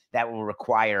 questions that will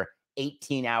require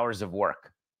 18 hours of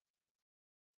work.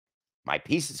 My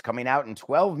piece is coming out in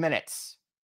 12 minutes.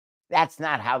 That's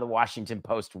not how the Washington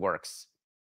Post works.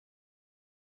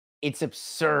 It's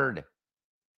absurd.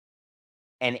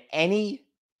 And any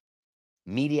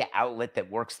media outlet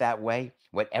that works that way,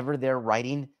 whatever they're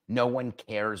writing, no one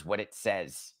cares what it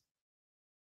says.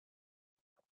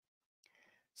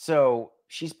 So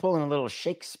she's pulling a little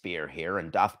Shakespeare here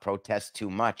and doth protest too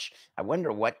much. I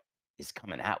wonder what is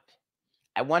coming out.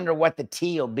 I wonder what the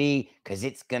tea will be, because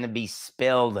it's going to be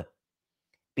spilled.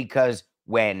 Because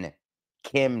when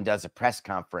Kim does a press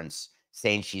conference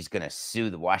saying she's going to sue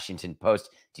the Washington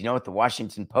Post, do you know what the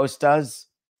Washington Post does?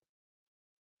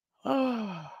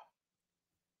 Oh,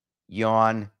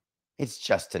 yawn. It's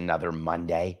just another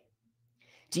Monday.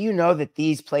 Do you know that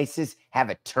these places have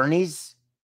attorneys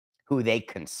who they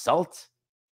consult,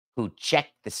 who check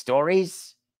the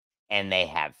stories, and they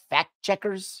have fact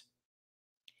checkers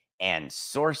and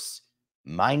source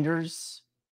minders?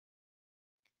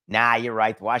 Nah, you're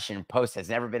right. The Washington Post has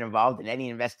never been involved in any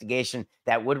investigation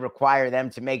that would require them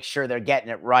to make sure they're getting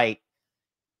it right.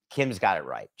 Kim's got it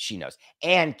right. She knows.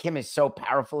 And Kim is so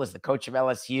powerful as the coach of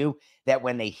LSU that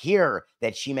when they hear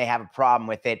that she may have a problem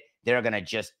with it, they're going to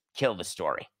just kill the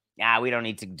story. Nah, we don't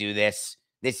need to do this.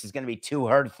 This is going to be too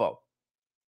hurtful.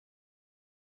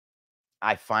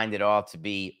 I find it all to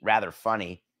be rather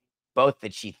funny, both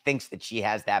that she thinks that she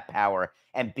has that power,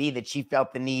 and B, that she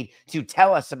felt the need to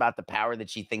tell us about the power that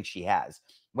she thinks she has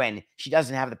when she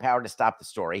doesn't have the power to stop the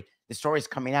story. The story's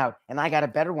coming out, and I got a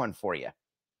better one for you.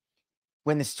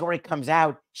 When the story comes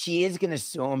out, she is going to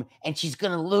sue him, and she's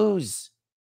going to lose.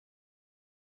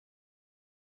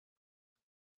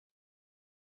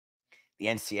 The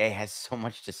NCAA has so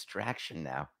much distraction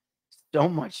now. So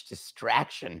much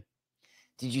distraction.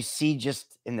 Did you see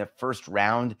just in the first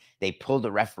round, they pulled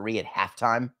a referee at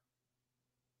halftime?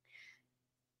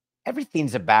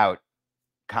 Everything's about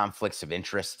conflicts of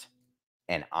interest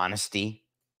and honesty.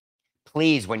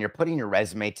 Please, when you're putting your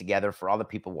resume together, for all the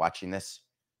people watching this,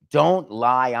 don't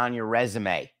lie on your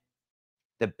resume.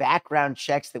 The background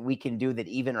checks that we can do, that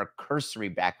even are cursory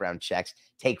background checks,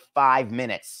 take 5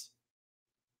 minutes.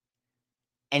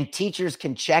 And teachers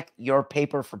can check your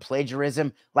paper for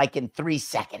plagiarism like in 3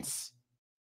 seconds.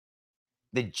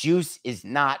 The juice is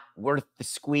not worth the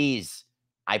squeeze.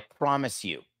 I promise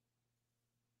you.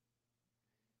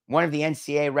 One of the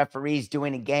NCAA referees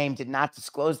doing a game did not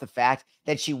disclose the fact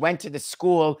that she went to the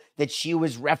school that she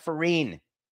was refereeing.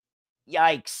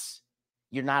 Yikes.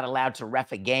 You're not allowed to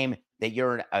ref a game that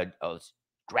you're a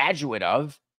graduate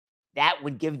of. That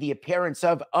would give the appearance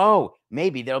of, oh,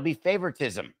 maybe there'll be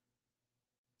favoritism.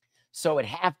 So at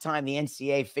halftime, the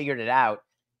NCAA figured it out.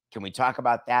 Can we talk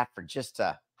about that for just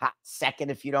a hot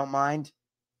second, if you don't mind?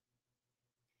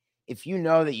 If you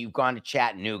know that you've gone to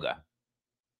Chattanooga,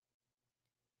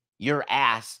 you're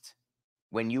asked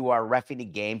when you are reffing a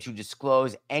game to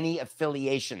disclose any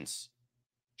affiliations.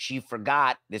 She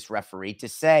forgot, this referee, to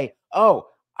say, oh,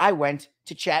 I went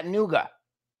to Chattanooga.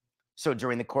 So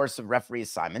during the course of referee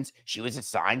assignments, she was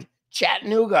assigned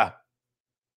Chattanooga.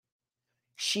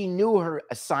 She knew her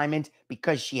assignment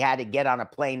because she had to get on a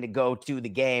plane to go to the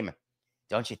game.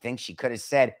 Don't you think she could have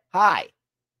said, hi,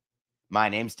 my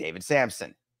name's David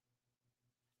Samson.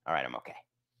 All right, I'm okay.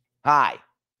 Hi,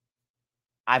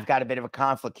 I've got a bit of a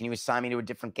conflict. Can you assign me to a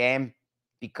different game?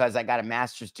 Because I got a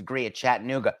master's degree at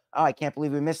Chattanooga. Oh, I can't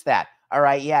believe we missed that. All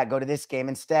right, yeah, go to this game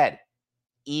instead.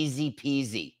 Easy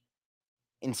peasy.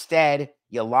 Instead,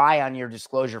 you lie on your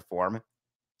disclosure form.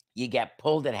 You get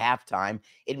pulled at halftime.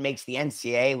 It makes the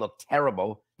NCAA look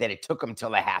terrible that it took them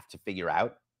till the half to figure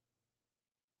out.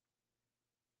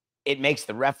 It makes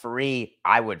the referee,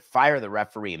 I would fire the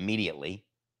referee immediately.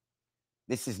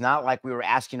 This is not like we were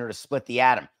asking her to split the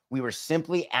atom. We were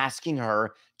simply asking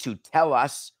her to tell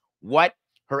us what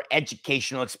her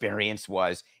educational experience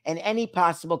was and any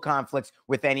possible conflicts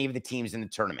with any of the teams in the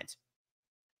tournament.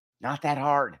 Not that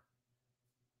hard.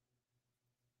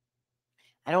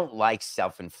 I don't like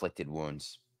self-inflicted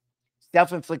wounds.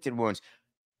 Self-inflicted wounds.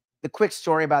 The quick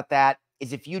story about that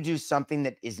is if you do something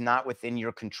that is not within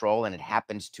your control and it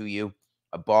happens to you,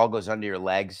 a ball goes under your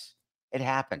legs, it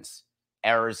happens.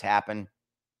 Errors happen.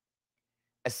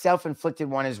 A self-inflicted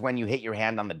one is when you hit your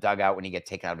hand on the dugout when you get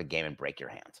taken out of a game and break your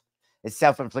hand. A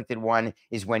self-inflicted one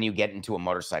is when you get into a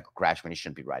motorcycle crash when you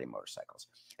shouldn't be riding motorcycles.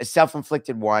 A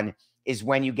self-inflicted one is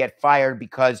when you get fired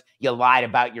because you lied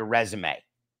about your resume.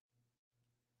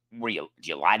 Do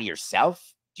you lie to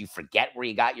yourself? Do you forget where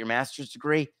you got your master's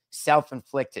degree?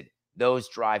 Self-inflicted. Those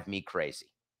drive me crazy.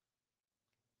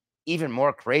 Even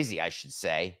more crazy, I should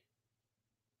say,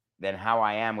 than how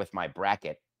I am with my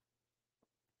bracket.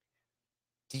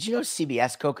 Did you know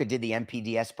CBS Coca did the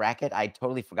MPDS bracket? I'd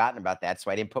totally forgotten about that, so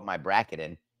I didn't put my bracket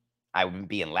in. I would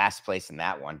be in last place in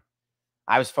that one.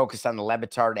 I was focused on the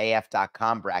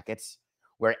LeBatardAF.com brackets,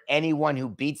 where anyone who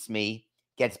beats me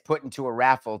gets put into a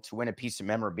raffle to win a piece of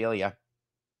memorabilia.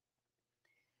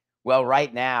 Well,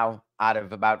 right now, out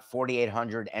of about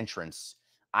 4,800 entrants,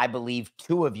 I believe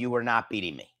 2 of you are not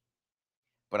beating me.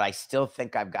 But I still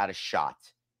think I've got a shot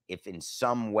if in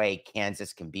some way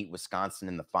Kansas can beat Wisconsin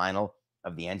in the final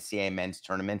of the NCAA men's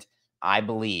tournament. I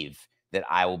believe that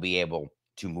I will be able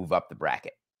to move up the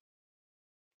bracket.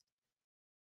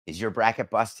 Is your bracket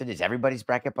busted? Is everybody's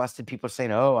bracket busted? People are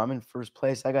saying, oh, I'm in first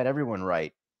place. I got everyone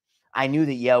right. I knew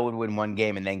that Yale would win one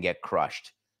game and then get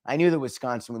crushed. I knew that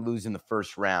Wisconsin would lose in the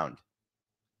first round.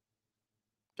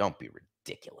 Don't be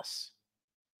ridiculous.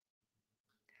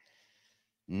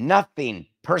 Nothing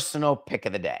personal pick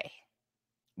of the day.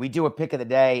 We do a pick of the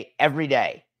day, every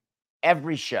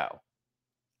show.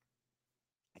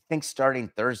 I think starting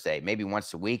Thursday, maybe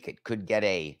once a week, it could get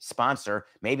a sponsor.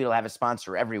 Maybe it'll have a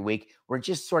sponsor every week. We're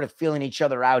just sort of feeling each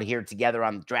other out here together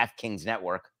on the DraftKings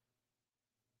network.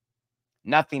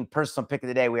 Nothing personal pick of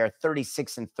the day. We are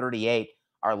 36-38.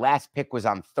 Our last pick was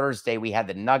on Thursday. We had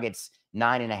the Nuggets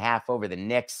 9.5 over the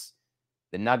Knicks.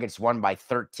 The Nuggets won by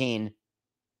 13.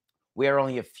 We are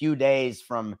only a few days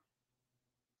from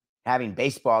having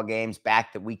baseball games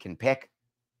back that we can pick.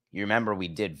 You remember we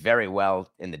did very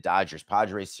well in the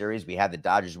Dodgers-Padres series. We had the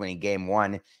Dodgers winning game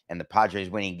 1 and the Padres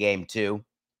winning game 2,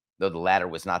 though the latter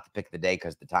was not the pick of the day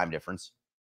because of the time difference.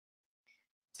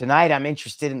 Tonight, I'm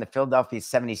interested in the Philadelphia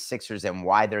 76ers and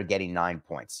why they're getting 9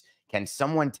 points. Can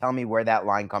someone tell me where that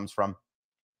line comes from?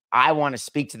 I want to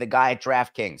speak to the guy at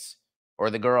DraftKings or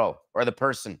the girl or the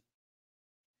person.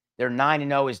 They're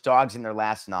 9-0 as dogs in their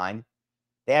last 9.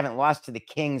 They haven't lost to the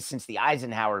Kings since the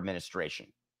Eisenhower administration.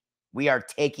 We are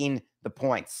taking the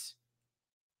points.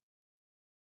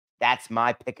 That's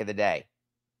my pick of the day.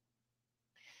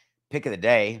 Pick of the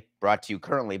day brought to you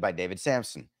currently by David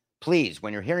Samson. Please,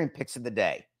 when you're hearing picks of the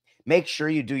day, make sure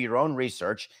you do your own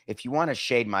research. If you want to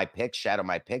shade my picks, shadow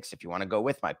my picks, if you want to go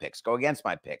with my picks, go against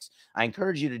my picks, I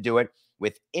encourage you to do it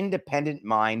with independent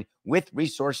mind, with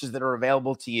resources that are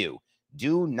available to you.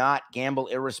 Do not gamble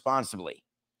irresponsibly.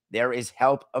 There is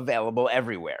help available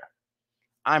everywhere.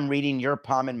 I'm reading your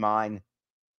palm and mine,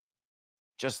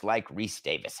 just like Reese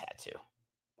Davis had to.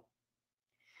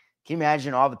 Can you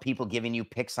imagine all the people giving you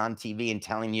picks on TV and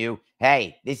telling you,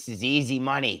 hey, this is easy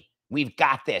money. We've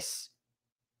got this.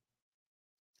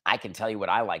 I can tell you what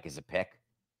I like as a pick.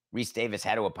 Reese Davis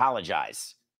had to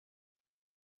apologize.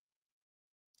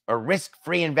 A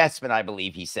risk-free investment, I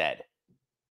believe he said.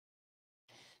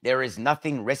 There is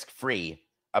nothing risk-free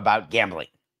about gambling.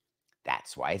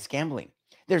 That's why it's gambling.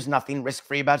 There's nothing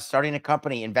risk-free about starting a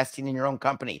company, investing in your own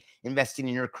company, investing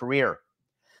in your career.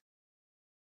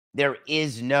 There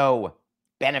is no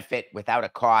benefit without a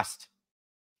cost.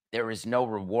 There is no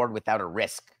reward without a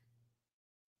risk.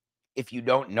 If you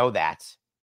don't know that,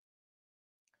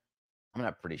 I'm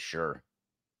not pretty sure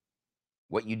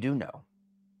what you do know.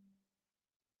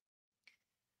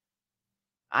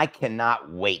 I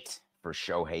cannot wait for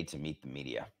Shohei to meet the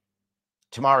media.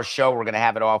 Tomorrow's show, we're going to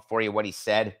have it all for you, what he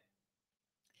said.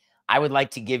 I would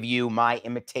like to give you my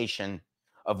imitation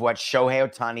of what Shohei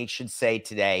Ohtani should say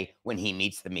today when he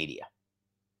meets the media.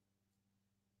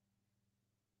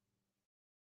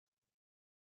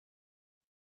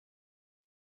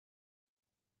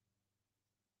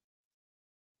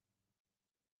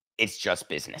 It's just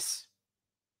business.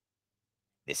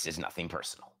 This is nothing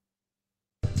personal.